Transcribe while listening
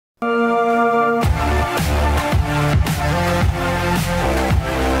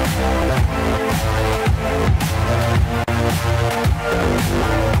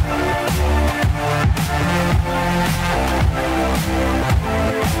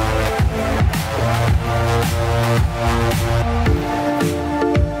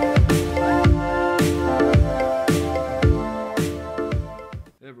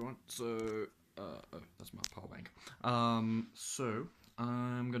So,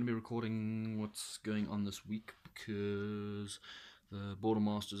 I'm going to be recording what's going on this week because the Border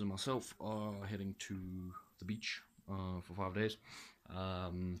Masters and myself are heading to the beach for 5 days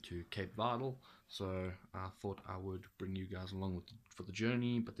to Cape Vidal. So I thought I would bring you guys along for the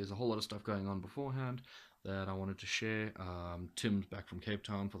journey, but there's a whole lot of stuff going on beforehand that I wanted to share. Tim's back from Cape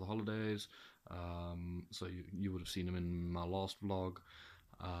Town for the holidays, so you would have seen him in my last vlog.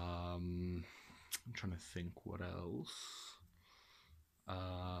 I'm trying to think what else.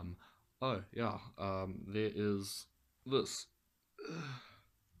 Oh yeah, there is this.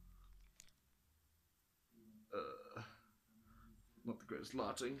 Not the greatest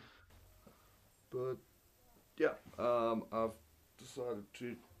lighting, but yeah, I've decided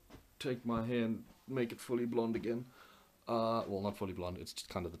to take my hair and make it fully blonde again. Well, not fully blonde, it's just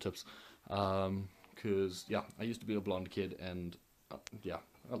kind of the tips. Cause yeah, I used to be a blonde kid, and yeah,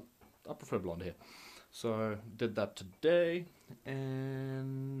 I prefer blonde hair. So did that today,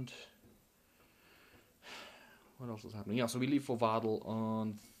 and what else is happening? Yeah, so we leave for Vidal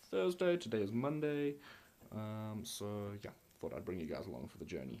on Thursday. Today is Monday. So yeah, thought I'd bring you guys along for the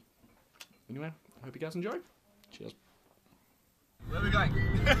journey. Anyway, I hope you guys enjoy. Cheers. Where are we going?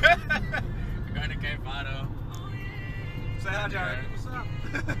 We're going to Cape Vidal. Say hi, Jared. What's up?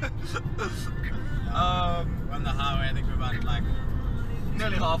 We're on the highway. I think we're about like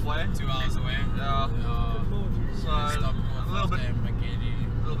Nearly halfway. 2 hours away. Yeah. So a little bit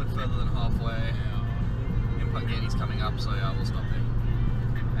further than halfway. Impangeni's coming up, so yeah, we'll stop there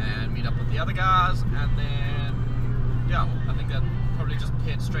and meet up with the other guys, and then yeah, I think that probably just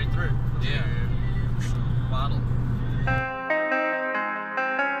head straight through to Vidal.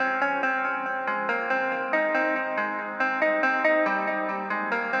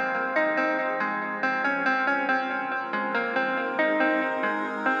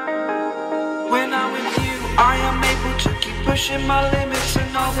 When I'm with you, I am able to keep pushing my limits,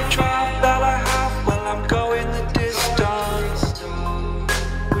 and all the drive that I have, well, I'm going the distance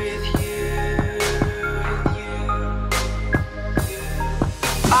with you.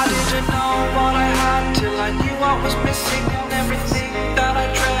 I didn't know what I had till I knew what was missing, and everything that I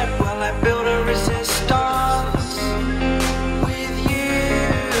dread, well, I built a resistance with you.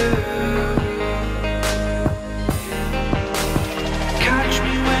 Catch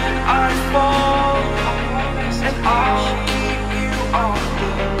me when I fall, and I'll keep you on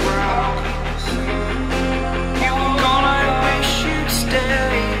the ground. You were gone, I wish you'd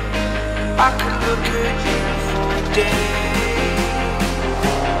stay. I could look at you for days.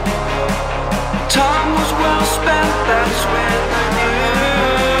 Time was well spent, that's when I knew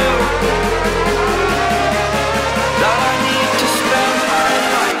that I need to spend my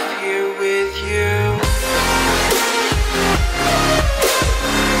life here with you.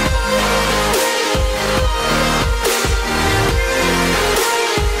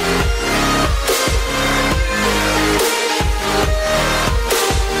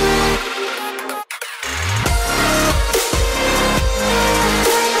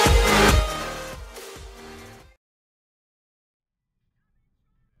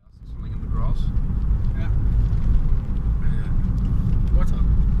 Something in the grass. Yeah. What up?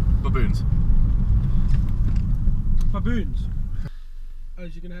 Baboons. Baboons. Oh,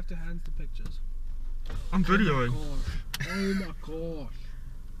 you're gonna have to hand the pictures. I'm videoing. Oh my gosh.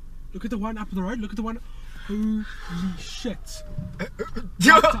 Look at the one up the road, look at the one. Holy shit.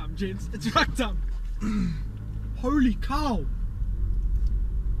 Drug time, gents. It's drug time. Holy cow.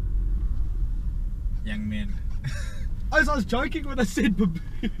 Young men. I was joking when I said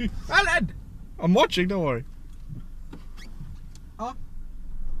baboons. Alan! I'm watching, don't worry. Oh,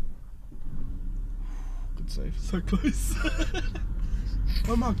 Good save. so close.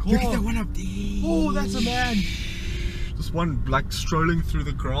 Oh my god. Look at that one up there. Oh, that's a man. Just one like strolling through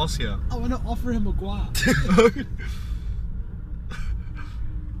the grass here. I want to offer him a guava.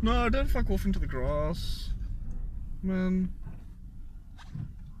 No, don't fuck off into the grass. Man.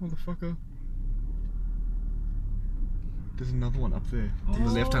 Motherfucker. There's another one up there. On the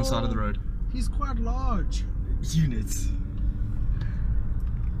left hand side of the road. He's quite large. Units.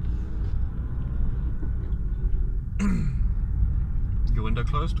 Your window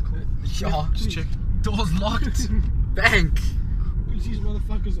closed? Cool. Yeah. Just check. Doors locked. Bank. Because these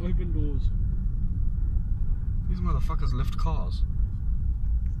motherfuckers open doors. These motherfuckers lift cars.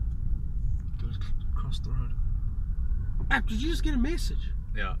 Dude, across the road. App, did you just get a message?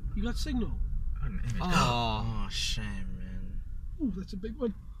 Yeah. You got signal. Oh, shame, man. Oh, that's a big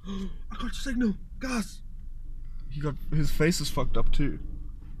one. I got signal. Gus. He got his face is fucked up too.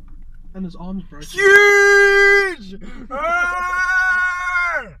 And his arm's broken. Huge!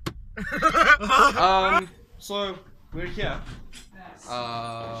 So we're here.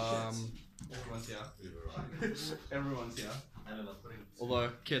 Everyone's here. Everyone's here. Although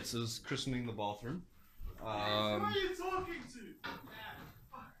Khets is christening the bathroom. Who are you talking to?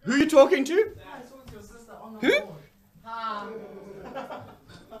 Who are you talking to? Who?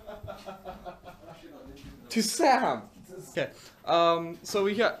 To Sam. Okay. So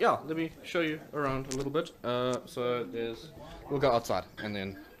we here. Yeah. Let me show you around a little bit. So we'll go outside and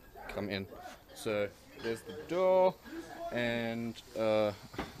then come in. So there's the door, and now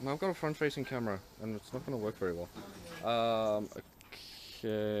I've got a front-facing camera, and it's not going to work very well.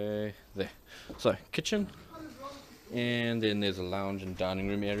 Okay, there. So kitchen, and then there's a lounge and dining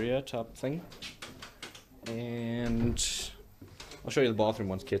room area type thing, and I'll show you the bathroom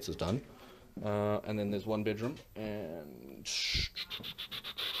once Khets is done. And then there's one bedroom, and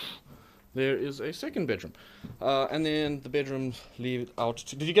there is a second bedroom, and then the bedrooms lead out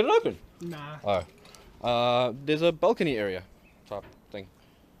to, did you get it open? Nah. Oh. There's a balcony area type thing.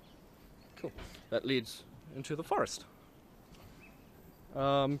 Cool. That leads into the forest.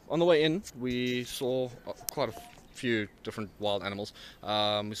 On the way in, we saw quite a few different wild animals.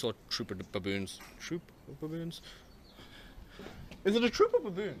 We saw trooper baboons. Troop of baboons? Is it a troop of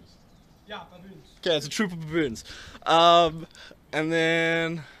baboons? Yeah, baboons. Okay, it's a troop of baboons. And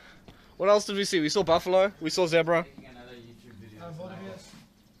then what else did we see? We saw buffalo. We saw zebra.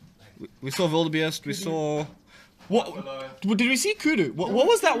 We saw wildebeest. We saw what? Did we see kudu? What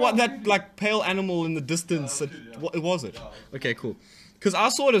was that? What that like pale animal in the distance? What was it? Okay, cool. Because I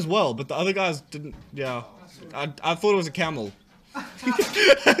saw it as well, but the other guys didn't. Yeah, I thought it was a camel.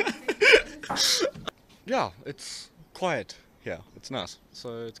 Yeah, it's quiet. Yeah, it's nice.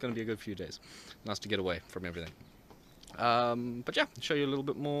 So it's going to be a good few days. Nice to get away from everything. But yeah, I'll show you a little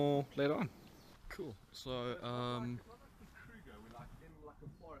bit more later on. Cool. So,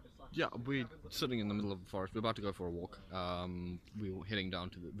 yeah, we're sitting in the middle of the forest. We're about to go for a walk. We were heading down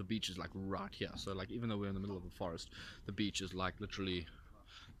to the beach is like right here. So like even though we're in the middle of the forest, the beach is like literally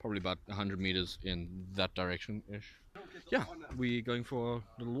probably about 100 meters in that direction-ish. Yeah, we're going for a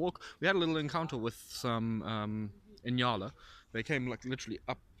little walk. We had a little encounter with some Inyala. They came like literally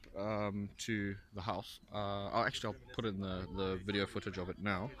up to the house. I'll put in the video footage of it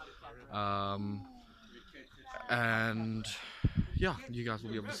now. And yeah, you guys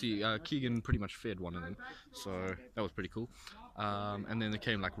will be able to see Keegan pretty much fed one of them, so that was pretty cool. And then they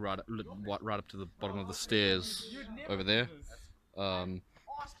came like right up to the bottom of the stairs over there,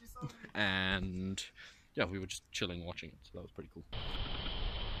 and yeah, we were just chilling watching it, so that was pretty cool.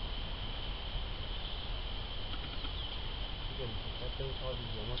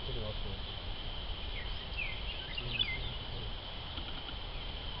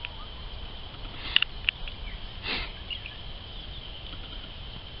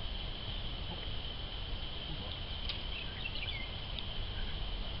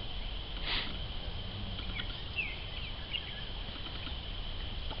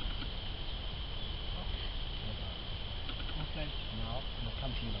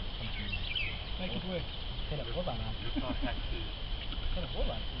 Make it work.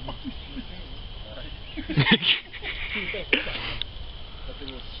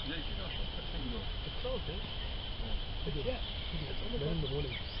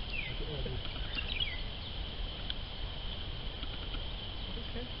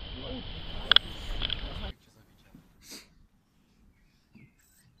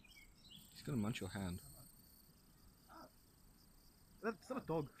 He's gonna munch your hand. That's not a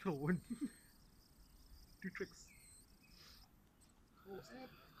dog. Do tricks. Oh, Sam,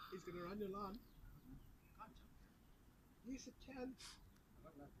 he's gonna run your lawn. Yes, it can.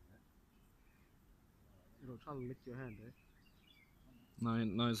 It'll try to lick your hand, eh? No, he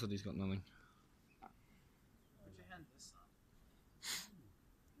knows that he's got nothing. Put your hand this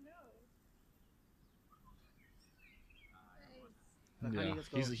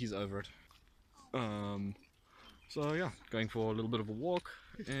side. Yeah, he's over it. So yeah, going for a little bit of a walk,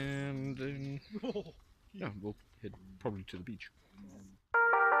 and then yeah, we'll head probably to the beach.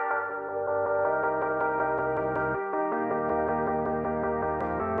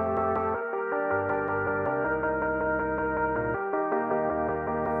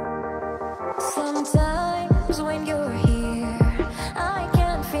 Sometimes when you're here, I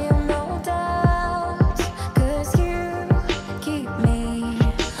can feel no doubt, 'cause you keep me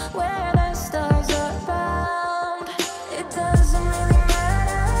where the stars are bound. It doesn't really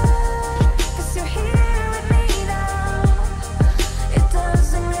matter, 'cause you're here with me now. It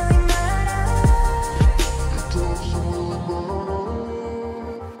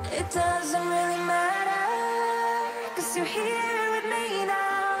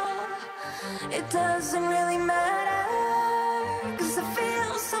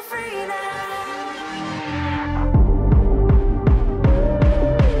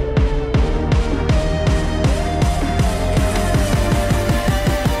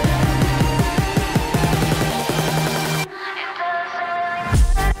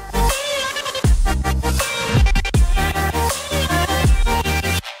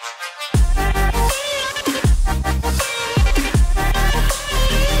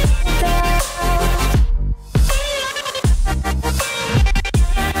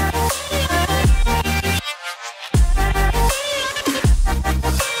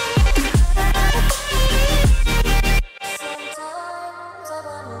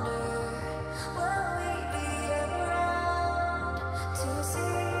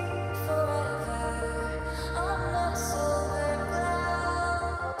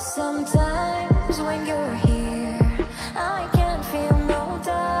Sometimes when you're here, I can't feel no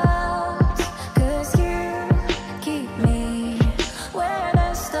doubts, 'cause you keep me where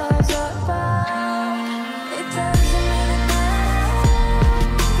the stars are bright. It doesn't really matter,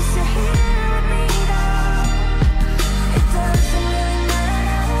 'cause you're here with me now. It doesn't really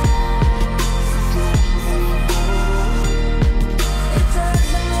matter. It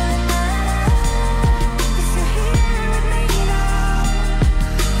doesn't really matter, 'cause you're here with me now.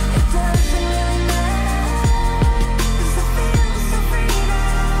 It doesn't really matter, 'cause I feel so free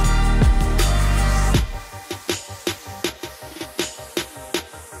now.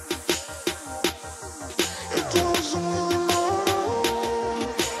 It doesn't really matter. It doesn't really matter.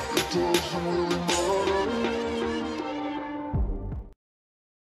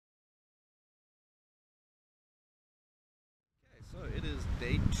 So it is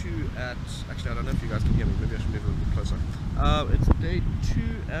day 2 at, actually I don't know if you guys can hear me, maybe I should move a little bit closer. It's day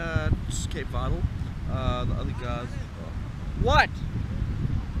 2 at Cape Vidal. The other guys, what?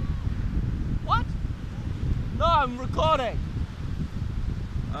 What? No, I'm recording!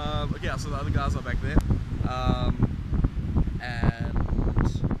 Okay, so the other guys are back there. And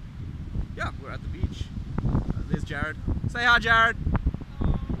yeah, we're at the beach. There's Jared. Say hi, Jared!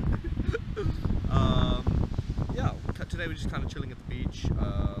 Yeah, today we're just kind of chilling at the beach.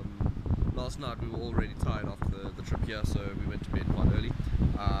 Last night we were already tired after the trip here, so we went to bed quite early.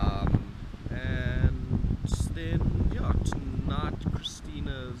 And then, yeah, tonight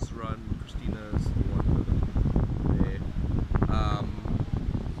Christina's run. Christina's the one over there.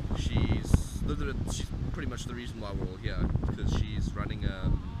 She's pretty much the reason why we're all here, because she's running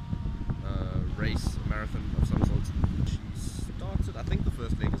a race, a marathon of some sort. She starts it, I think the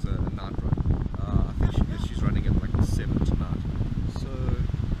first leg is a night run. I think she's running at like 7 tonight. So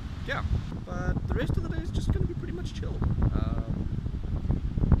yeah, but the rest of the day is just going to be pretty much chill.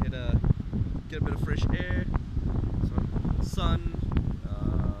 Get a bit of fresh air, some sun,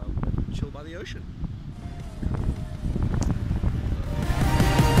 chill by the ocean.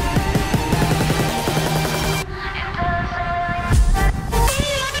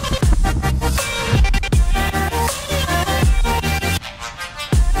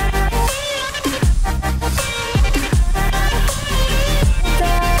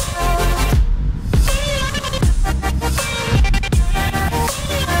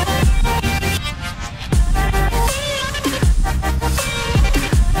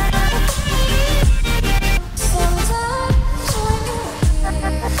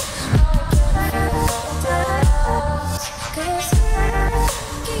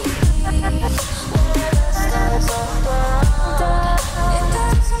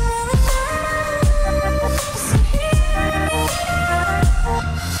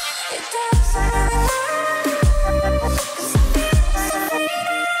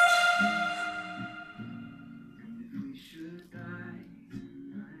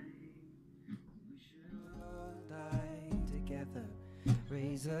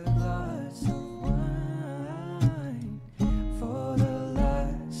 Raise a glass of wine for the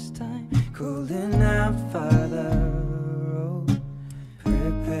last time, cooling out farther road.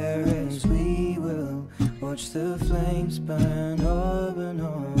 Prepare as we will watch the flames burn open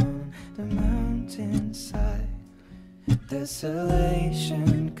on the mountainside.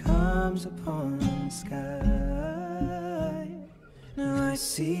 Desolation comes upon the sky. Now I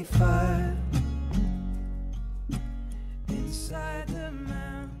see fire inside the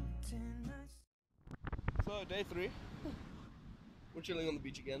mountain. So day 3, we're chilling on the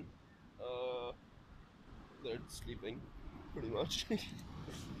beach again. They're sleeping, pretty much.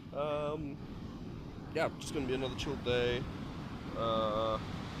 Yeah, just gonna be another chill day. We're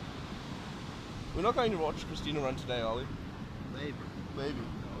not going to watch Christina run today, are we? Maybe. Maybe.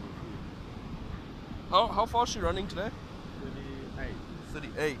 How far is she running today? 38.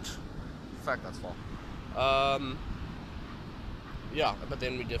 38. In fact, that's far. Yeah, but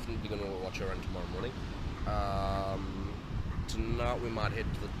then we're definitely going to watch her run tomorrow morning. Tonight we might head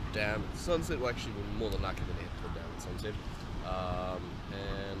to the dam at sunset. Well, actually, we're more than likely going to head to the dam at sunset.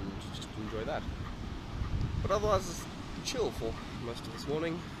 And just enjoy that. But otherwise, it's chill for most of this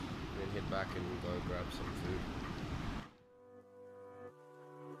morning. And then head back and go grab some food.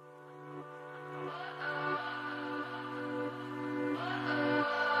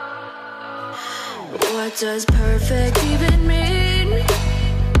 What does perfect even mean?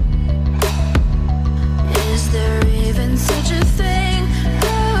 Is there even such a thing?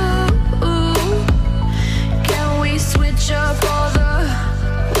 Ooh, can we switch up all the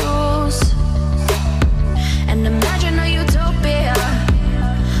rules and imagine a utopia?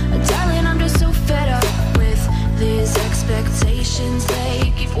 Darling, I'm just so fed up with these expectations.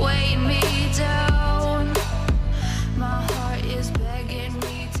 They keep waiting.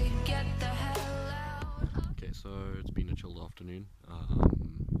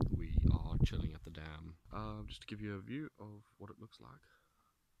 just to give you a view of what it looks like.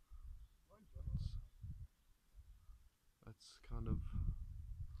 That's kind of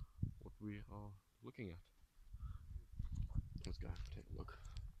what we are looking at. Let's go take a look.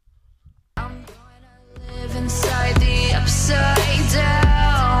 I'm gonna live inside the upside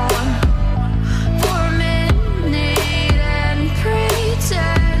down for a minute and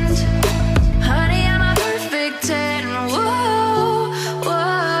pretend, honey, I'm a perfect 10. Whoa,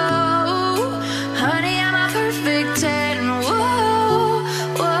 whoa, honey, I'm a perfect 10. Whoa,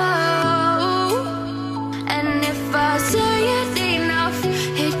 whoa, and if I say it enough,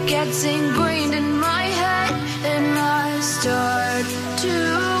 it gets ingrained in my head, and I start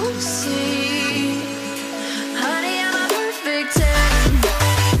to see, honey, I'm a perfect 10.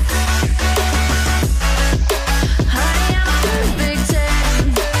 Honey, I'm a perfect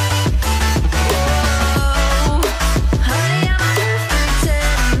 10. Whoa, honey, I'm a perfect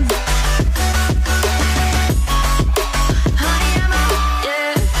 10. Honey, I'm a,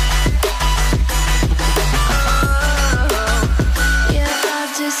 yeah. Oh, yeah,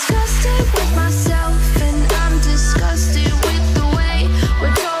 I've discussed it with myself, and I'm disgusted with the way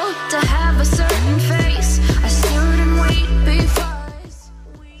we're told to have a certain face, a certain weight, because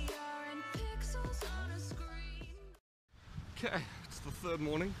we are in pixels on a screen. Okay, it's the third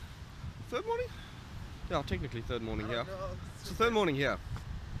morning. Third morning? Yeah, technically third morning here. It's the third morning here.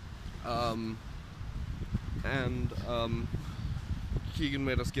 Keegan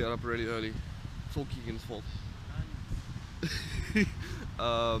made us get up really early. It's all Keegan's fault.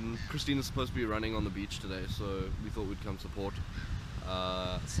 Christina's supposed to be running on the beach today, so we thought we'd come support.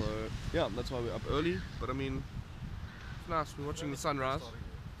 So yeah, that's why we're up early. But I mean, it's nice. We're watching the sunrise.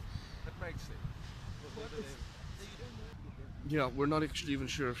 That makes sense. Yeah, we're not actually even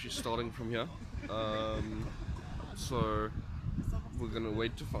sure if she's starting from here. So we're gonna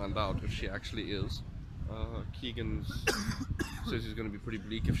wait to find out if she actually is. Keegan says he's gonna be pretty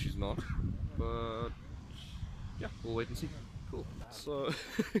bleak if she's not, but yeah, we'll wait and see. Cool. So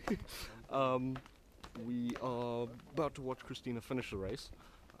we are about to watch Christina finish the race.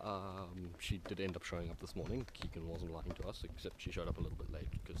 She did end up showing up this morning. Keegan wasn't lying to us, except she showed up a little bit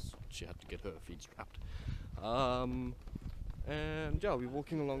late because she had to get her feet strapped. And yeah, we're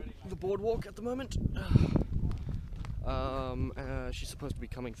walking along the boardwalk at the moment. She's supposed to be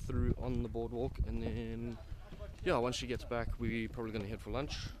coming through on the boardwalk, and then yeah, once she gets back, we're probably gonna head for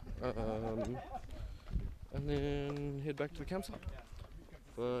lunch, and then head back to the campsite.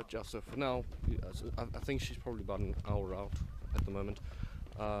 But yeah, so for now, I think she's probably about an hour out at the moment.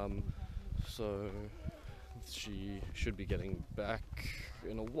 So she should be getting back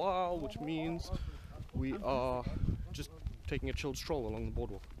in a while, which means we are just taking a chilled stroll along the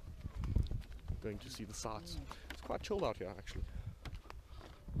boardwalk, going to see the sights. It's quite chilled out here, actually.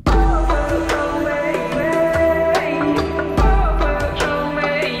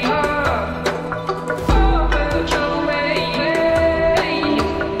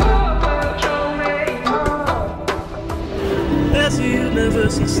 There's a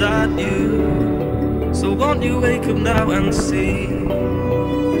universe inside you, so won't you wake up now and see?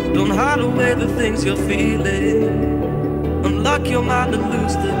 Don't hide away the things you're feeling, unlock your mind and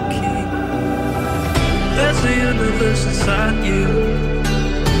lose the key. There's a universe inside you,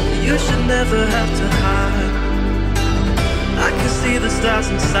 you should never have to hide. I can see the stars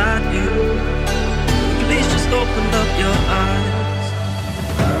inside you, please just open up your eyes.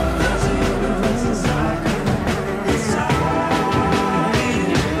 There's a universe inside you.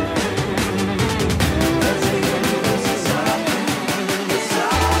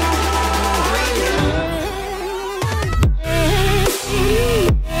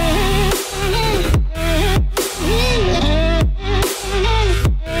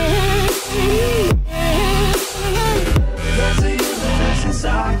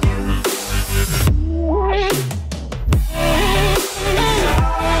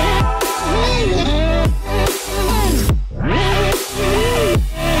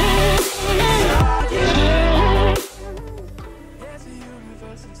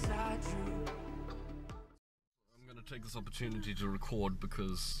 Take this opportunity to record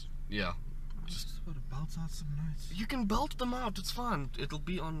because yeah, just About to belt out some notes. you can belt them out, it's fine, it'll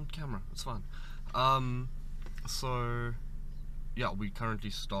be on camera, it's fine. So yeah, we currently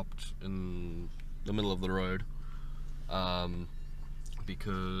stopped in the middle of the road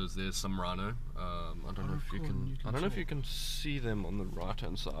because there's some rhino. I don't know if you can, I don't know if you can see them on the right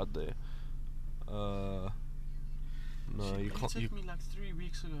hand side there. No, you can't. She took me like 3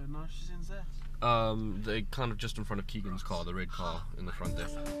 weeks ago. Now she's in that. They're kind of just in front of Keegan's car, the red car in the front there.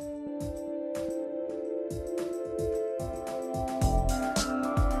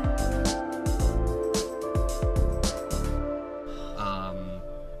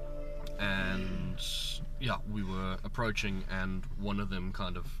 approaching, and one of them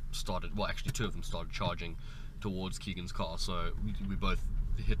kind of started, well actually two of them started charging towards Keegan's car, so we both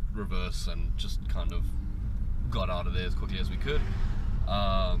hit reverse and just kind of got out of there as quickly as we could.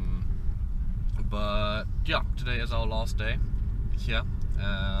 But yeah, today is our last day here.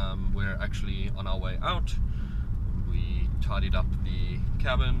 We're actually on our way out. We tidied up the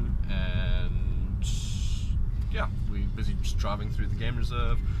cabin, and yeah, we're busy just driving through the game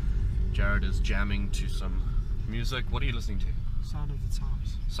reserve. Jared is jamming to some music. What are you listening to? Sound of the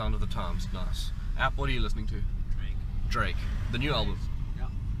Times. Sound of the Times, nice. App, what are you listening to? Drake. The new album. Yeah.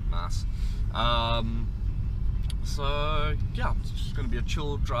 Nice. So yeah, it's just gonna be a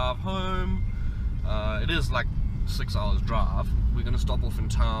chill drive home. It is like 6 hours drive. We're gonna stop off in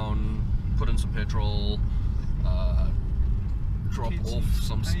town, put in some petrol, drop Kids off need to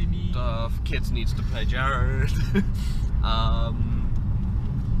some pay me. stuff. Kids needs to pay Jared.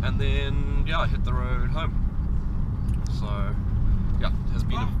 And then yeah, hit the road home. So yeah, it has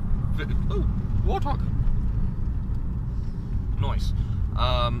been oh, warthog. Nice.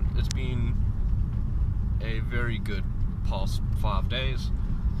 It's been a very good past 5 days.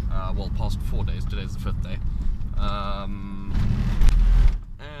 Well, past 4 days. Today's the 5th day.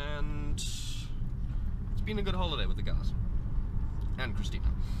 And it's been a good holiday with the guys and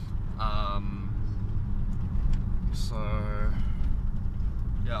Christina. So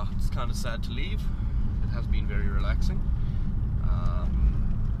yeah, it's kind of sad to leave. It has been very relaxing.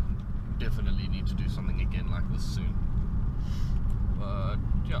 Definitely need to do something again like this soon. But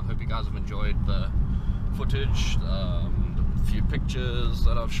yeah, I hope you guys have enjoyed the footage, the few pictures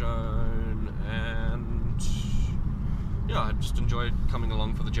that I've shown, and yeah, I just enjoyed coming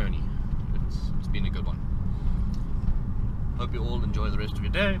along for the journey. It's been a good one. Hope you all enjoy the rest of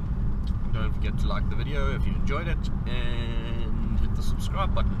your day. Don't forget to like the video if you enjoyed it, and hit the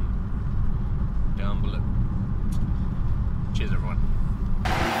subscribe button down below. Cheers everyone.